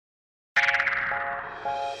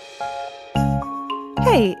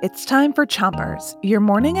Hey, it's time for Chompers, your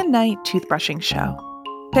morning and night toothbrushing show.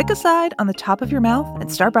 Pick a side on the top of your mouth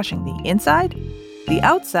and start brushing the inside, the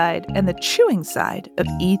outside, and the chewing side of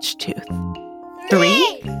each tooth.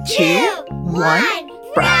 3, 2,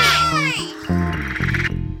 1, brush.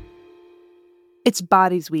 It's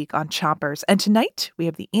Bodies Week on Chompers, and tonight we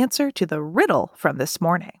have the answer to the riddle from this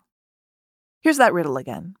morning. Here's that riddle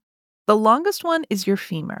again. The longest one is your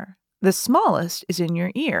femur. The smallest is in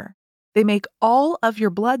your ear. They make all of your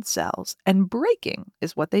blood cells, and breaking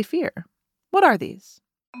is what they fear. What are these?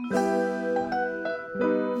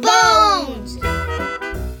 Bones!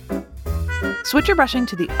 Switch your brushing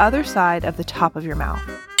to the other side of the top of your mouth.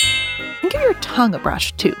 And give your tongue a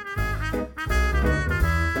brush, too.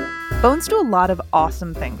 Bones do a lot of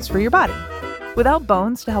awesome things for your body. Without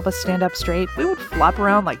bones to help us stand up straight, we would flop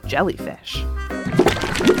around like jellyfish.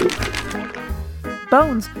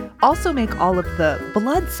 Bones also make all of the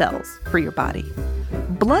blood cells for your body.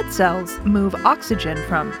 Blood cells move oxygen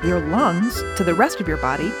from your lungs to the rest of your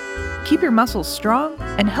body, keep your muscles strong,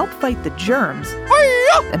 and help fight the germs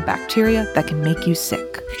and bacteria that can make you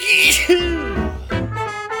sick.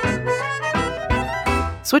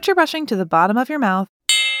 Switch your brushing to the bottom of your mouth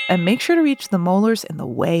and make sure to reach the molars in the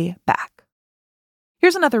way back.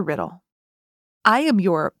 Here's another riddle. I am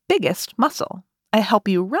your biggest muscle. I help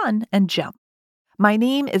you run and jump. My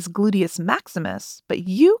name is Gluteus Maximus, but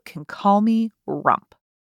you can call me Rump.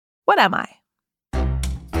 What am I?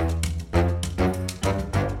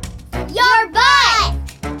 Your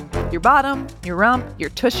butt! Your bottom, your rump,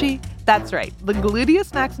 your tushy. That's right. The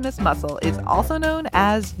Gluteus Maximus muscle is also known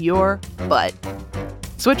as your butt.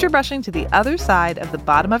 Switch your brushing to the other side of the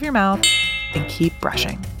bottom of your mouth and keep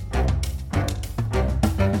brushing.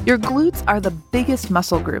 Your glutes are the biggest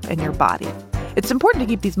muscle group in your body. It's important to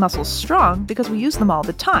keep these muscles strong because we use them all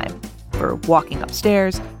the time for walking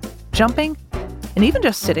upstairs, jumping, and even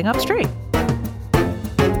just sitting up straight.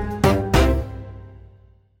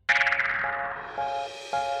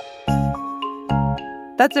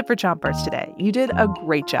 That's it for Chompers today. You did a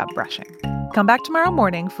great job brushing. Come back tomorrow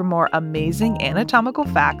morning for more amazing anatomical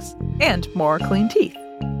facts and more clean teeth.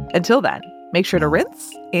 Until then, make sure to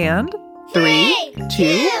rinse and 3,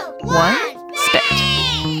 2, 1, spit.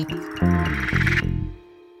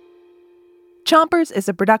 Chompers is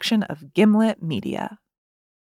a production of Gimlet Media.